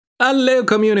Hello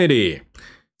community!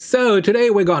 So today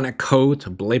we're gonna code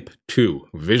BLIP-2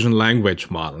 vision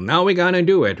language model. Now we're gonna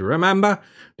do it. Remember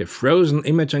the frozen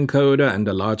image encoder and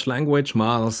the large language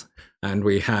models, and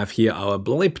we have here our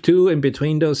BLIP-2 in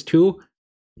between those two.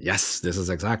 Yes, this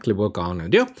is exactly what we're gonna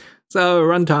do. So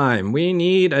runtime, we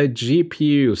need a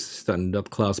GPU standard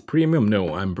class premium.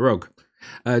 No, I'm broke.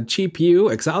 A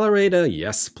GPU accelerator,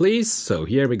 yes please. So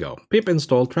here we go. Pip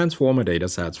install transformer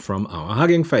datasets from our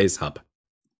Hugging Face hub.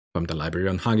 From the library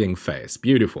on Hugging Face.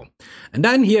 Beautiful. And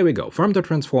then here we go. From the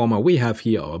transformer, we have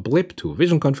here our BLIP-2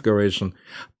 vision configuration,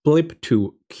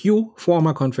 BLIP-2 Q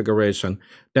former configuration.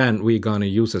 Then we're going to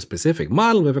use a specific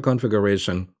model with a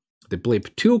configuration, the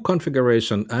BLIP-2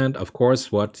 configuration, and of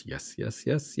course what? Yes.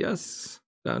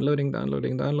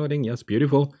 Downloading. Yes,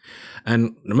 beautiful.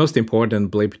 And the most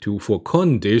important, BLIP-2 for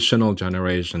conditional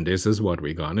generation. This is what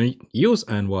we're going to use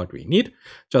and what we need.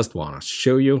 Just want to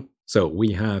show you. So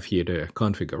we have here the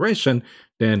configuration,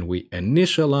 then we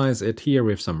initialize it here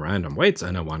with some random weights,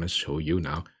 and I want to show you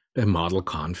now the model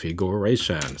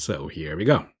configuration. So here we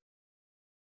go.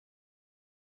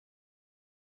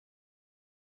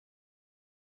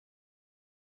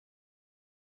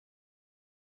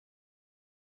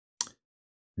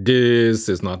 This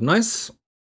is not nice.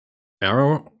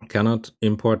 Error, cannot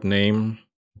import name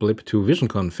BLIP-2 vision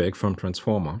config from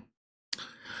transformer.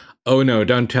 Oh no,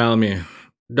 don't tell me.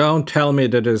 Don't tell me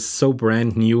that it's so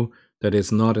brand new that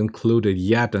it's not included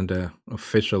yet in the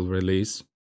official release.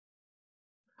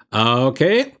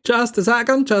 Okay, just a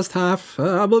second,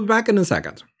 I'll be back in a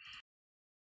second.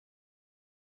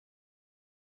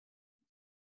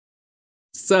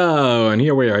 So, and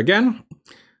here we are again.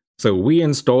 So we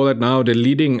install it now,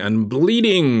 deleting and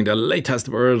bleeding the latest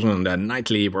version, the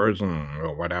nightly version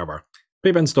or whatever.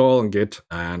 Pip install git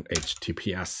and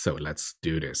https. So let's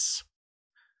do this.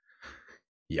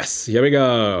 Yes, here we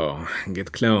go.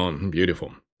 Git clone,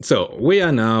 beautiful. So we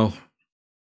are now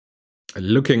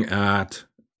looking at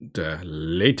the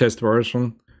latest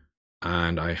version,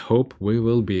 and I hope we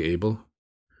will be able.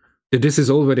 This is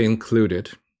already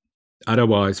included.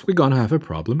 Otherwise, we're gonna have a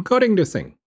problem coding this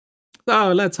thing.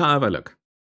 So let's have a look.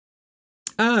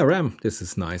 RAM, this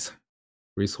is nice.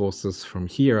 Resources from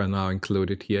here are now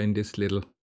included here in this little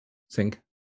thing.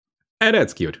 And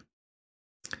that's cute.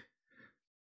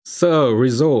 So,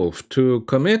 resolve to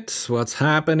commit, what's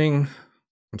happening,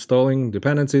 installing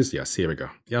dependencies, yes, here we go,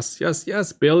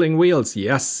 yes, building wheels,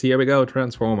 yes, here we go,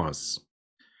 transformers.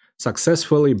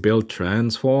 Successfully built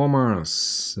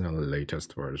transformers, the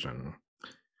latest version.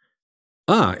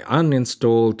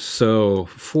 Uninstalled, so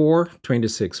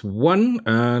 4.26.1,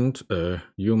 and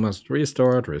you must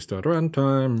restart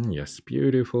runtime, yes,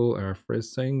 beautiful,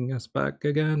 everything is back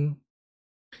again.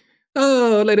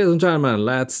 Oh, ladies and gentlemen,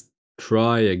 let's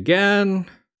try again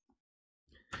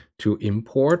to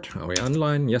import. Are we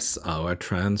online? Yes, our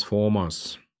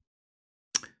transformers.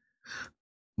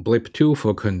 BLIP-2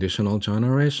 for conditional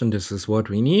generation. This is what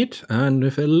we need. And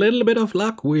with a little bit of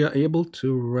luck, we are able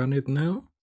to run it now.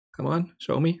 Come on,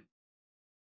 show me.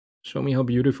 Show me how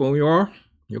beautiful you are.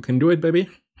 You can do it, baby.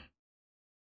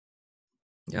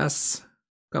 Yes,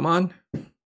 come on.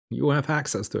 You have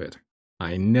access to it.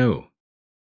 I know.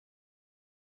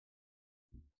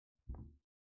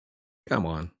 Come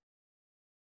on.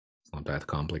 It's not that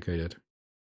complicated.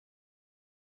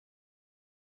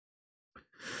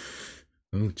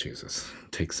 Oh, Jesus.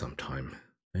 Take some time.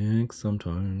 Take some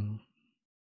time.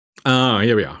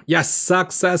 Here we are. Yes,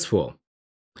 successful.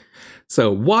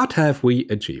 So what have we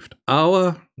achieved?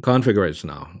 Our configuration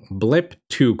now.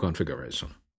 BLIP-2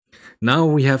 configuration. Now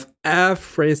we have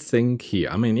everything here.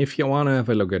 I mean, if you want to have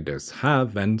a look at this,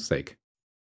 heaven's sake.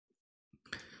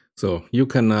 So you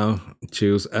can now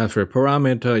choose every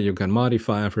parameter, you can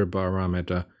modify every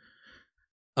parameter,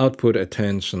 output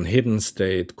attention, hidden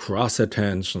state, cross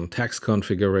attention, text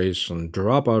configuration,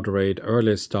 dropout rate,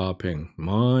 early stopping.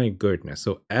 My goodness.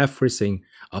 So everything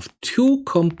of two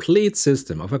complete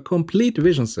system, of a complete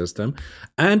vision system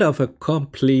and of a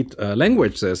complete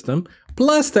language system,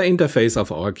 plus the interface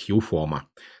of our Q former.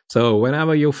 So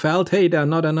whenever you felt, hey, there are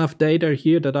not enough data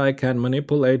here that I can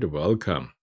manipulate,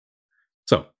 welcome.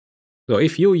 So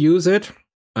if you use it,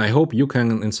 I hope you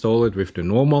can install it with the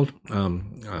normal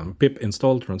pip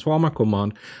install transformer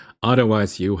command.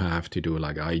 Otherwise, you have to do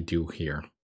like I do here.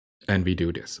 And we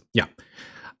do this. Yeah.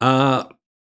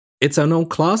 It's a known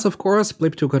class, of course,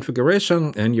 BLIP-2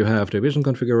 configuration. And you have the vision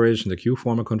configuration, the Q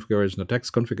former configuration, the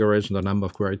text configuration, the number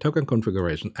of query token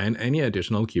configuration, and any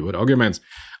additional keyword arguments.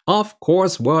 Of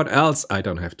course, what else? I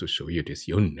don't have to show you this.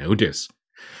 You know this.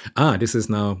 This is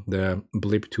now the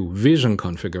BLIP-2 vision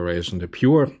configuration, the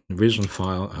pure vision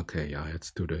file. Okay, yeah,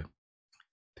 let's do the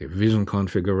the vision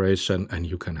configuration, and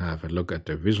you can have a look at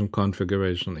the vision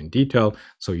configuration in detail.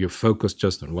 So you focus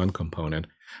just on one component.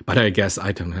 But I guess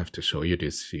I don't have to show you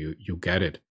this. You get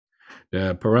it.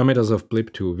 The parameters of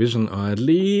BLIP-2 vision are a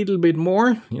little bit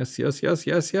more. Yes.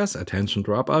 Attention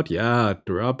dropout. Yeah,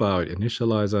 dropout.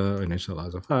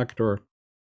 Initializer factor.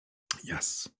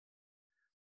 Yes.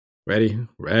 Ready.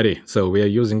 So we are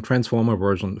using transformer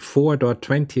version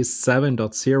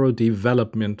 4.27.0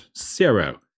 development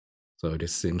 0. So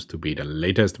this seems to be the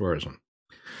latest version.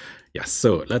 Yes,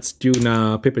 so let's do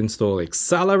now pip install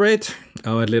accelerate.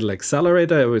 Our little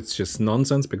accelerator, it's just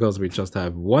nonsense because we just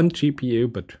have one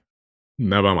GPU, but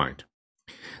never mind.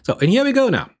 So, and here we go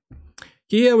now.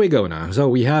 So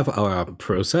we have our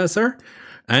processor,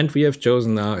 and we have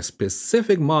chosen now a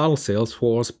specific model,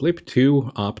 Salesforce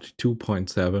BLIP-2 up to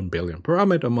 2.7 billion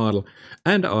parameter model.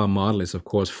 And our model is, of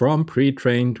course, from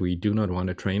pre-trained. We do not want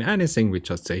to train anything. We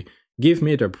just say, give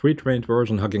me the pre-trained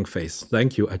version, Hugging Face.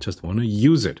 Thank you. I just want to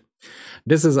use it.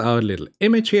 This is our little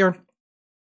image here.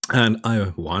 And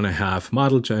I want to have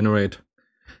model generate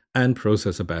and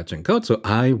processor batch encode. So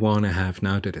I want to have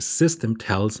now that the system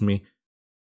tells me,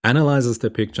 analyzes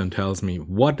the picture and tells me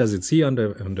what does it see on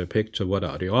the picture, what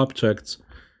are the objects,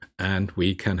 and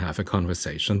we can have a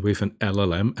conversation with an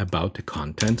LLM about the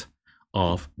content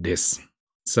of this.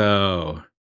 So,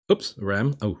 oops,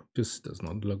 RAM. Oh, this does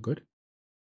not look good.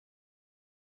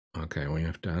 Okay, we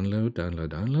have download.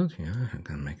 Yeah, I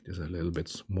can make this a little bit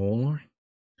smaller.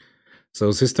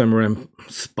 So system RAM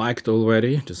spiked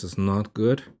already. This is not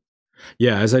good.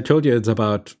 Yeah, as I told you, it's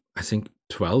about, I think,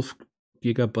 12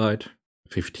 gigabyte,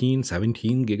 15,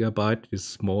 17 gigabyte, this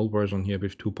small version here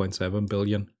with 2.7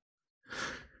 billion.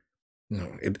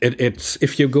 No, it's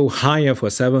if you go higher for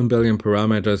 7 billion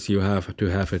parameters, you have to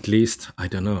have at least, I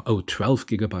don't know, 12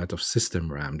 gigabyte of system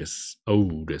RAM. This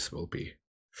will be,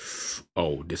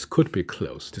 this could be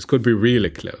close. This could be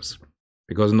really close.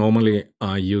 Because normally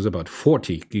I use about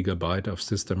 40 gigabyte of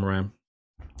system RAM.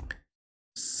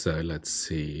 So let's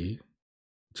see.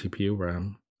 GPU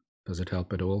RAM. Does it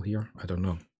help at all here? I don't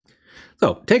know.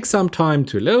 So take some time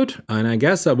to load, and I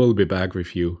guess I will be back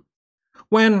with you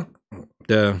when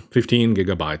the 15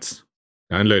 gigabytes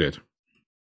downloaded.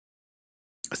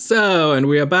 So, and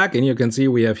we are back, and you can see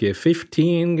we have here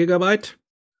 15 gigabyte,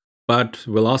 but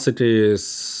velocity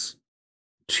is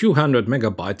 200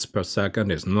 megabytes per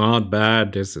second. Is not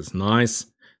bad. This is nice.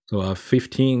 So our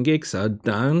 15 gigs are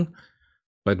down,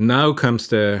 but now comes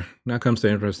the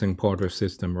interesting part with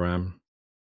system RAM.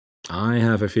 I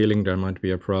have a feeling there might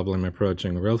be a problem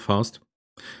approaching real fast.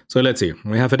 So let's see.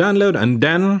 We have a download, and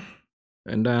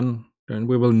then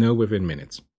we will know within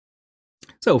minutes.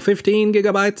 So 15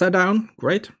 gigabytes are down.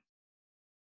 Great.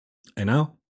 And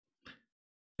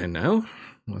now,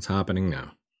 what's happening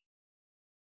now?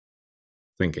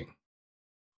 Thinking.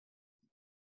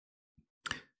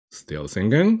 Still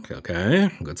thinking.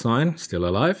 Okay, good sign. Still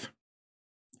alive.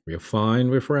 We're fine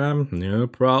with RAM. No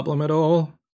problem at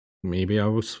all. Maybe I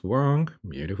was wrong.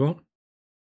 Beautiful.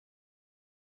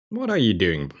 What are you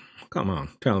doing? Come on,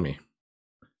 tell me.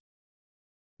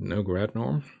 No grad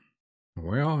norm.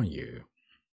 Where are you?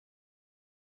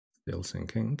 Still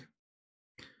thinking.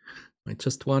 I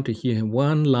just want to hear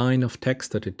one line of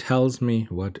text that it tells me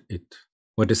what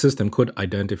the system could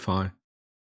identify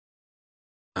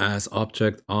as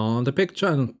object on the picture.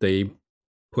 And they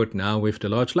put now with the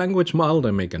large language model, they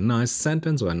make a nice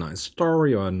sentence or a nice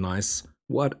story or a nice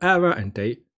whatever, and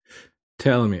they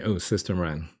tell me, oh, system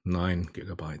RAM 9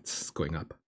 gigabytes going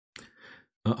up.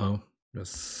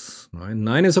 That's 9.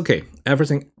 9 is okay.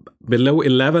 Everything below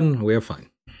 11, we are fine.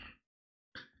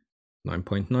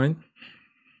 9.9.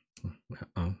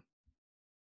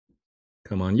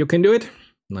 Come on, you can do it.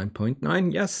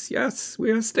 9.9. Yes,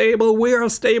 we are stable.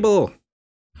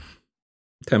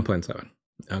 10.7.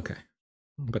 Okay,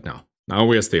 but now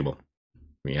we are stable.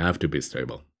 We have to be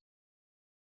stable.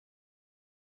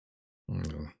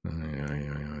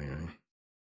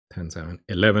 10.7,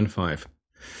 11.5.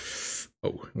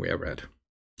 Oh, we are red.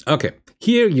 Okay,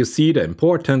 here you see the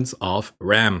importance of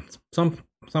RAM. Some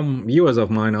viewers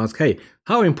of mine ask, hey,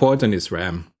 how important is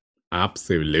RAM?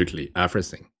 Absolutely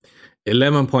everything.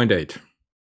 11.8.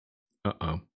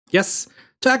 Yes,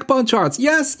 checkpoint charts.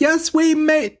 Yes, we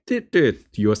made it.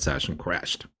 Your session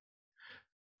crashed.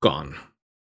 Gone.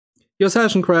 Your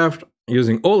session crashed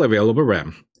using all available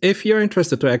RAM. If you're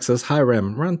interested to access high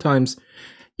RAM runtimes,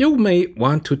 you may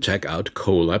want to check out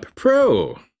Colab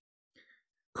Pro.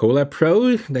 Colab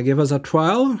Pro, they give us a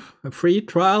trial, a free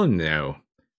trial? No.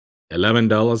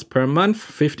 $11 per month,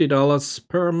 $50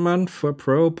 per month for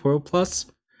Pro Plus.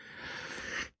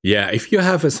 Yeah, if you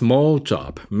have a small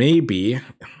job, maybe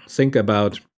think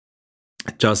about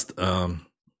just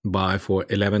buy for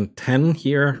 1110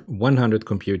 here 100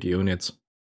 compute units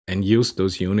and use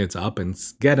those units up and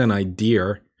get an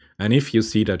idea. And if you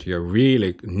see that you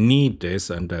really need this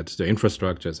and that the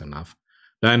infrastructure is enough,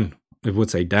 then I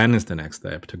would say then is the next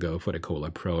step to go for the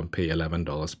Colab Pro and pay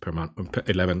 $11 per month,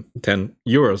 10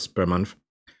 euros per month.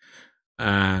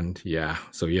 And yeah,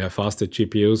 so you have faster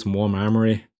GPUs, more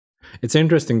memory. It's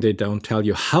interesting they don't tell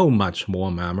you how much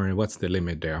more memory, what's the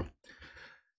limit there.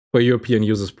 For European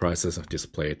users, prices of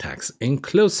display tax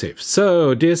inclusive.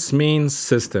 So this means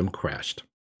system crashed.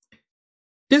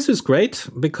 This is great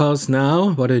because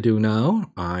now, what I do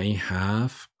now, I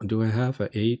have, do I have an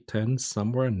 810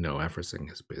 somewhere? No, everything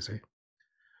is busy.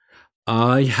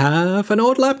 I have an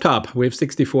old laptop with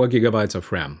 64 gigabytes of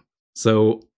RAM.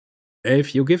 So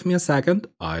if you give me a second,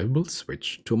 I will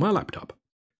switch to my laptop.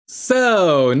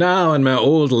 So now on my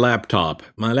old laptop,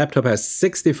 my laptop has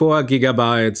 64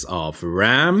 gigabytes of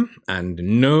RAM and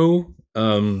no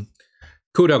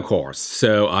CUDA cores.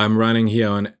 So I'm running here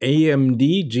on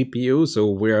AMD GPU, so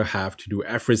we'll have to do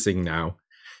everything now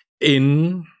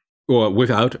in or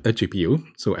without a GPU.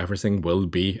 So everything will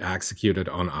be executed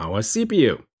on our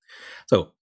CPU.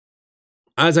 So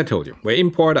as I told you, we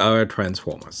import our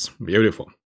transformers.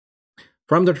 Beautiful.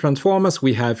 From the transformers,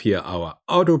 we have here our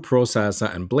auto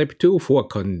processor and BLIP-2 for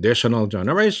conditional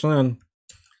generation.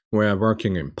 We're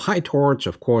working in PyTorch.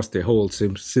 Of course, the whole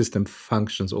system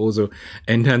functions also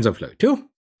in TensorFlow too.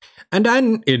 And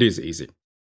then it is easy.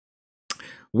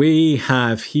 We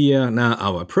have here now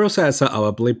our processor,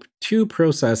 our BLIP-2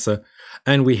 processor,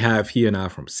 and we have here now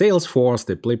from Salesforce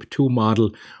the BLIP-2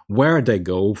 model, where they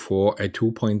go for a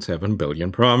 2.7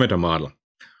 billion parameter model.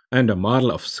 And the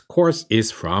model, of course,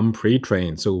 is from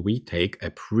pre-trained. So we take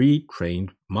a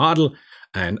pre-trained model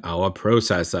and our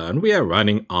processor, and we are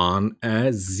running on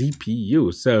a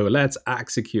CPU. So let's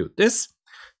execute this.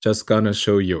 Just gonna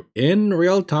show you in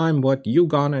real time what you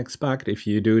gonna expect if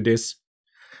you do this.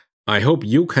 I hope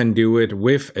you can do it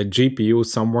with a GPU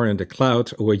somewhere in the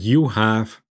cloud, or you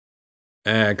have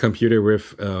a computer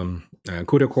with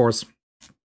CUDA cores.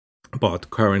 But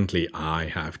currently I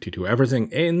have to do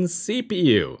everything in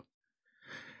CPU.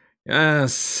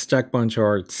 Yes, checkpoint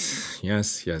charts.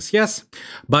 Yes, yes, yes.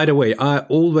 By the way, I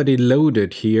already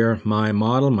loaded here my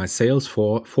model, my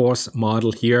Salesforce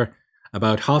model here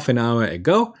about half an hour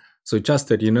ago. So just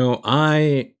that you know,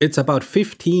 it's about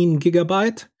 15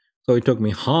 gigabyte. So it took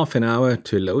me half an hour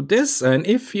to load this. And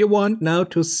if you want now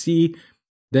to see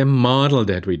the model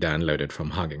that we downloaded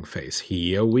from Hugging Face,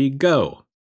 here we go.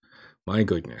 My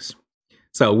goodness.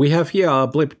 So we have here our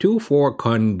BLIP-2 for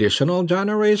conditional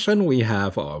generation. We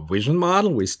have our vision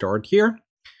model. We start here.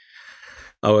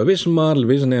 Our vision model,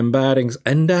 vision embeddings,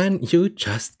 and then you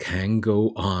just can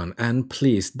go on. And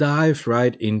please dive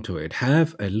right into it.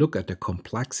 Have a look at the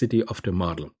complexity of the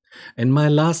model. In my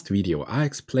last video, I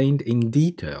explained in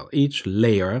detail each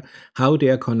layer, how they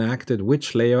are connected,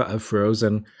 which layer are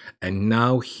frozen. And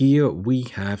now here we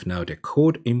have now the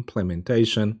code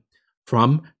implementation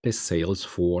from the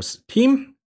Salesforce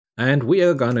team. And we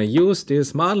are gonna use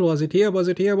this model. Was it here? Was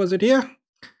it here? Was it here?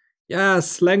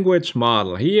 Yes, language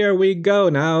model. Here we go.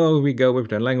 Now we go with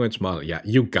the language model. Yeah,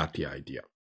 you got the idea.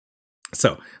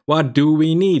 So what do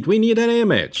we need? We need an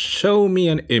image. Show me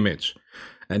an image.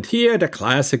 And here the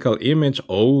classical image,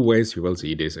 always you will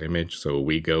see this image. So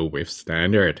we go with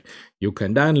standard. You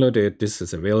can download it. This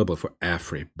is available for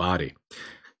everybody.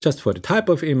 Just for the type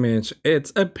of image,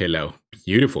 it's a pillow.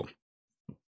 Beautiful.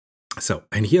 So,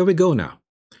 and here we go now.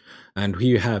 And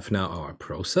we have now our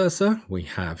processor. We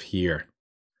have here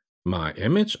my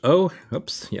image. Oh,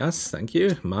 oops. Yes, thank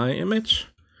you. My image.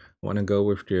 I want to go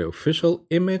with the official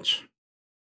image.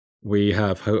 We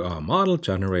have how our model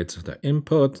generates the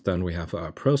input. Then we have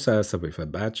our processor with a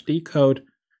batch decode.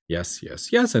 Yes,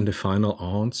 yes, yes. And the final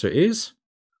answer is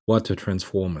what the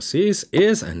transformer sees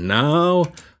is. And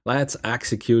now let's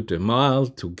execute the model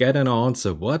to get an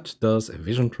answer. What does a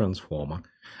vision transformer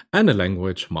and a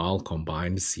language model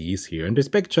combined sees here in this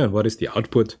picture? And what is the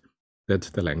output that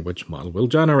the language model will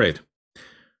generate?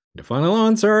 The final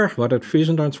answer, what a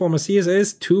vision transformer sees,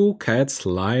 is two cats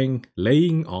laying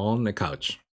on a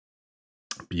couch.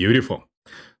 Beautiful.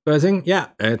 So I think, yeah,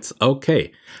 it's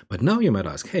okay. But now you might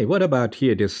ask, hey, what about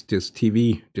here, this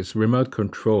TV, this remote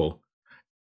control?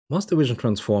 Must the vision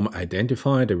transformer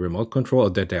identify the remote control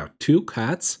that there are two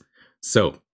cats?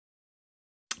 So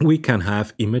we can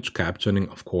have image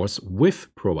captioning, of course, with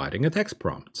providing a text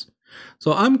prompt.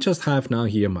 So I'm just have now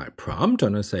here my prompt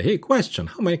and I say, hey, question,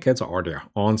 how many cats are there?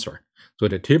 Answer. So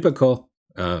the typical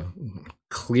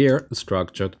clear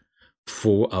structured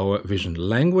for our vision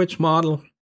language model.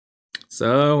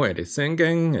 So it is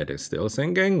thinking, it is still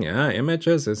thinking. Yeah,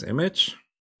 images is image,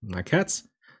 my cats.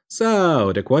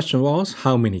 So the question was,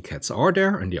 how many cats are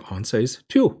there? And the answer is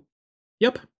 2.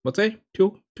 Yep, what's it?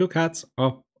 2 cats.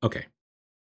 Oh, okay.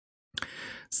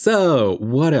 So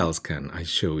what else can I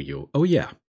show you? Oh yeah,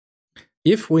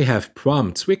 if we have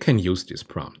prompts, we can use these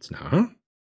prompts now. Huh?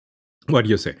 What do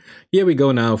you say? Here we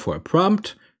go now for a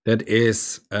prompt that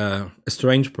is a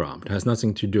strange prompt. It has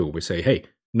nothing to do. We say, hey,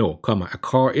 no, comma, a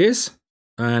car is,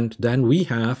 and then we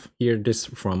have here this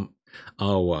from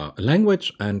our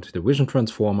language, and the vision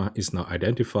transformer is now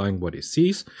identifying what it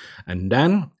sees, and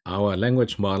then our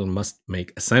language model must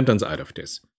make a sentence out of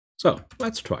this. So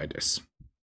let's try this.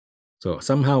 So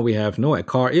somehow we have no, a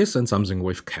car is, and something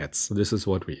with cats. This is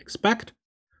what we expect.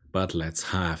 But let's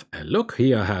have a look.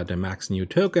 Here, the max new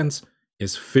tokens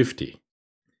is 50.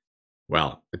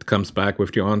 Well, it comes back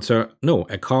with the answer, no,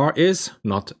 a car is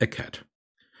not a cat.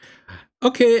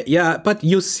 Okay, yeah, but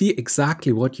you see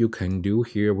exactly what you can do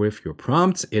here with your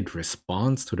prompts. It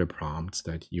responds to the prompts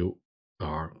that you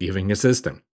are giving the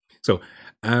system. So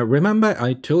remember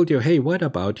I told you, hey, what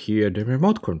about here the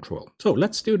remote control? So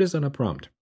let's do this on a prompt.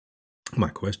 My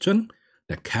question,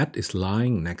 the cat is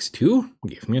lying next to,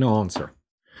 give me an answer.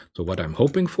 So what I'm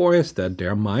hoping for is that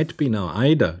there might be now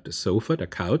either the sofa, the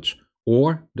couch,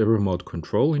 or the remote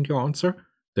control in your answer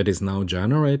that is now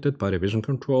generated by the vision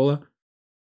controller.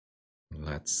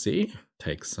 Let's see,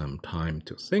 take some time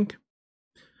to think.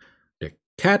 The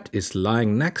cat is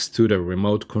lying next to the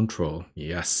remote control.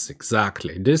 Yes,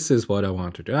 exactly. This is what I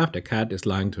wanted to have. The cat is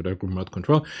lying to the remote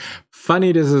control.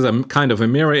 Funny, this is a kind of a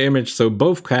mirror image. So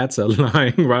both cats are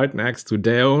lying right next to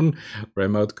their own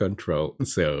remote control.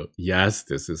 So yes,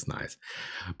 this is nice.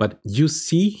 But you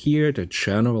see here the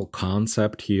general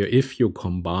concept here if you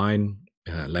combine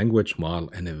a language model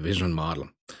and a vision model.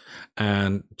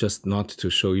 And just not to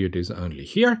show you this only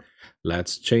here,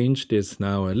 let's change this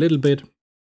now a little bit.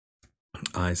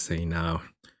 I say now,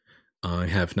 I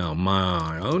have now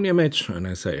my own image, and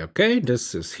I say, okay,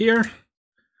 this is here.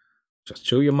 Just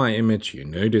show you my image. You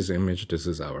know this image. This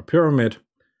is our pyramid.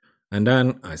 And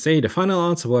then I say the final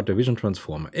answer what the vision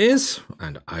transformer is,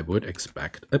 and I would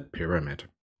expect a pyramid.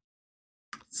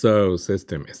 So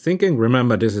system is thinking.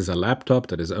 Remember, this is a laptop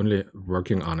that is only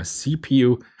working on a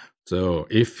CPU. So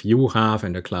if you have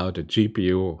in the cloud a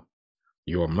GPU,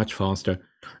 you are much faster.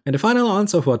 And the final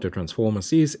answer of what the transformer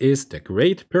sees is the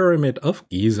Great Pyramid of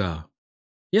Gizeh.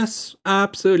 Yes,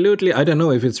 absolutely. I don't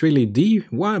know if it's really the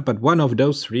one, but one of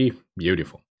those 3.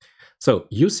 Beautiful. So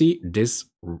you see, this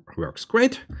works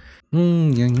great.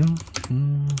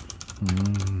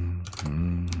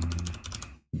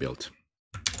 Built.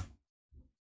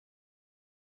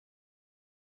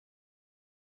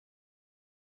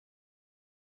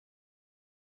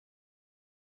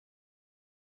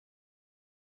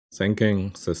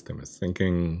 Thinking, system is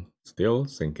thinking, still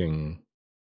thinking.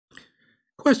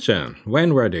 Question,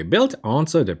 when were they built?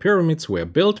 Answer, the pyramids were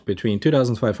built between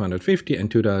 2550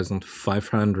 and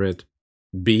 2500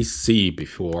 BC,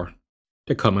 before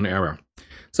the Common Era.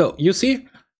 So you see,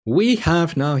 we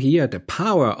have now here the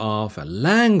power of a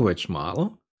language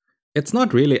model. It's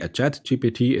not really a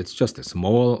ChatGPT, it's just a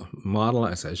small model,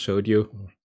 as I showed you,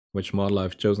 which model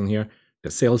I've chosen here. The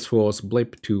Salesforce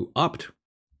BLIP-2 Opt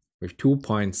with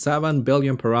 2.7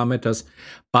 billion parameters.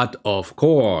 But of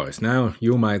course, now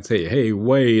you might say, hey,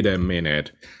 wait a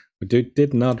minute.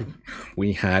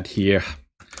 We had here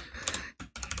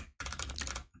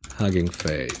Hugging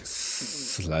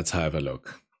Face. Let's have a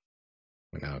look.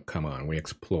 Now, come on, we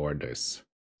explore this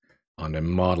on the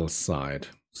model side.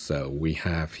 So we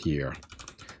have here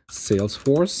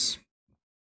Salesforce,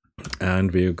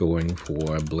 and we're going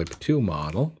for a BLIP-2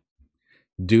 model.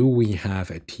 Do we have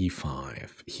a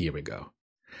T5? Here we go.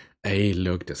 Hey,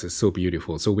 look, this is so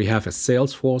beautiful. So we have a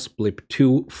Salesforce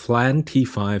BLIP-2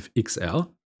 Flan-T5 XL.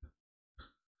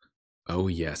 Oh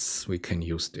yes, we can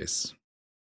use this.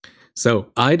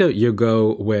 So either you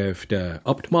go with the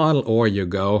Opt model, or you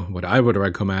go, what I would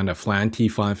recommend, a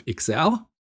Flan-T5 XL.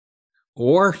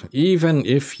 Or even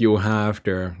if you have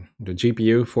the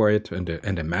GPU for it and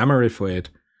the memory for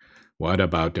it, what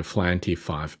about the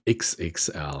Flan-T5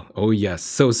 XXL? Oh yes,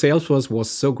 so Salesforce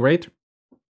was so great.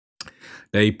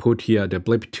 They put here the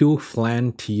BLIP-2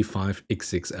 Flan-T5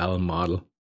 XXL model.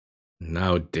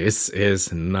 Now this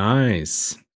is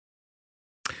nice.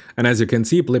 And as you can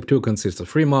see, BLIP-2 consists of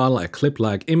 3 models, a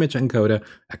clip-like image encoder,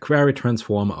 a query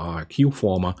transformer or a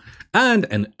Q-former, and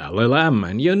an LLM.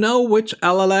 And you know which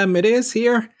LLM it is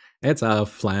here? It's our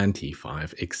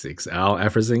Flan-T5 XXL.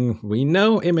 Everything we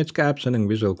know, image captioning,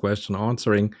 visual question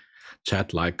answering,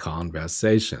 chat-like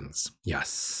conversations.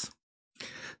 Yes.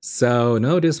 So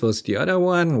no, this was the other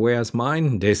one. Where's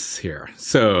mine? This here.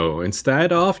 So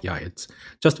instead of, yeah, it's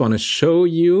just want to show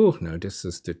you. No, this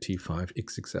is the T5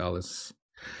 XXL. Is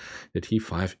the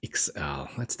T5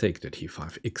 XL. Let's take the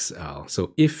T5 XL.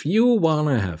 So if you want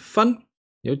to have fun,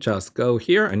 you just go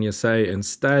here and you say,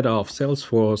 instead of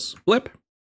Salesforce BLIP,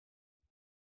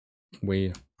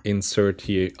 we insert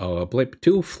here our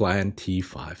BLIP-2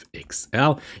 Flan-T5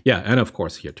 XL. Yeah, and of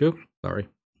course here too. Sorry.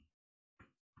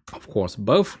 Of course,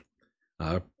 both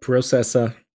our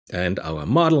processor and our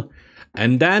model.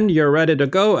 And then you're ready to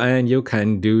go, and you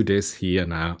can do this here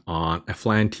now on a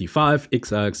Flan-T5,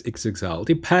 XX, XXL,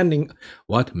 depending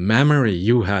what memory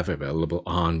you have available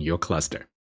on your cluster.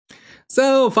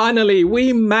 So finally,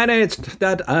 we managed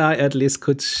that I at least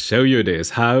could show you this.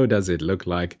 How does it look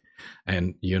like?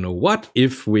 And you know what?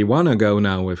 If we want to go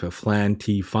now with a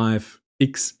Flan-T5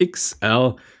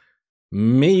 XXL,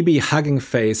 maybe Hugging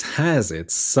Face has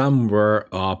it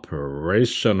somewhere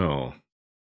operational.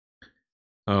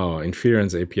 Oh,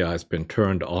 inference API has been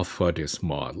turned off for this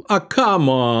model. Oh, come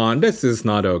on, this is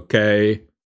not okay.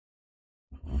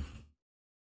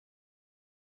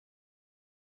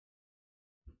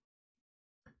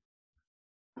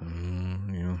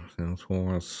 Yeah,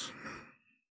 Salesforce.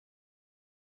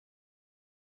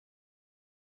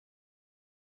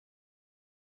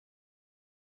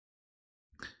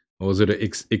 Also, the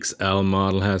XXL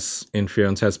model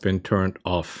inference has been turned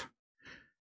off.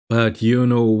 But you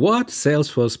know what?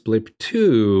 Salesforce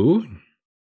BLIP-2.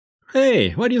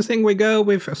 Hey, what do you think we go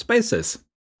with Spaces?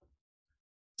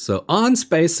 So on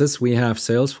Spaces, we have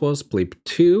Salesforce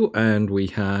BLIP-2, and we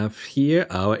have here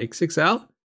our XXL.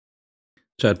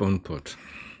 Chat input.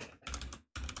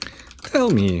 Tell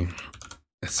me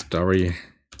a story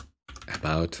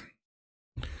about.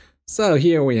 So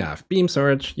here we have beam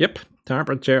search. Yep.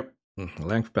 Temperature,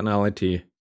 length penalty,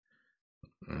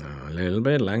 a little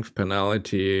bit length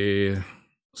penalty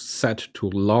set to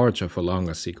larger for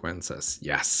longer sequences.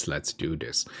 Yes, let's do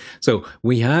this. So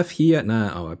we have here now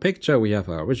our picture, we have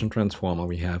our vision transformer,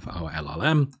 we have our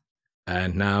LLM,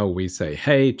 and now we say,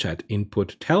 hey, chat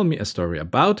input, tell me a story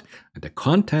about, and the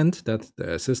content that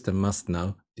the system must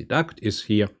now deduct is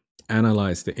here,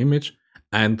 analyze the image,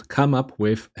 and come up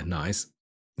with a nice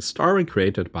story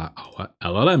created by our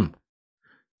LLM.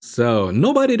 So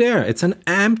nobody there, it's an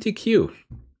empty queue.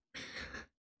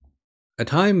 A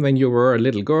time when you were a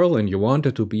little girl and you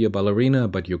wanted to be a ballerina,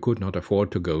 but you could not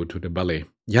afford to go to the ballet.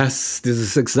 Yes, this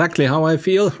is exactly how I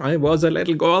feel. I was a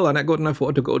little girl and I couldn't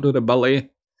afford to go to the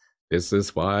ballet. This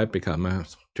is why I became a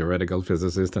theoretical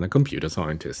physicist and a computer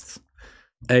scientist.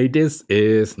 Hey, this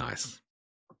is nice.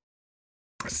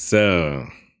 So,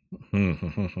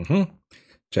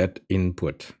 chat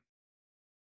input.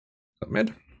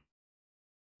 Submit.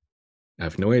 I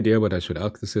have no idea what I should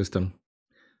ask the system.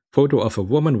 Photo of a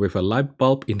woman with a light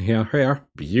bulb in her hair.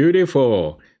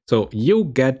 Beautiful. So you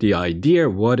get the idea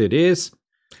what it is.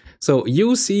 So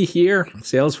you see here,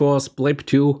 Salesforce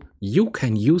BLIP-2. You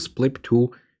can use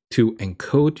BLIP-2 to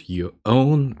encode your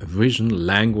own vision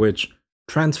language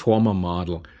transformer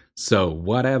model. So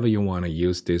whatever you want to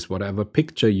use this, whatever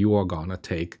picture you are gonna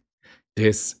take,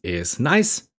 this is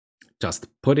nice. Just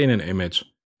put in an image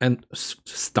and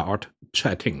start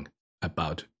chatting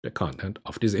about the content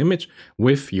of this image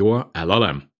with your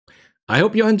LLM. I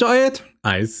hope you enjoy it.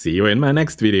 I see you in my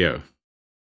next video.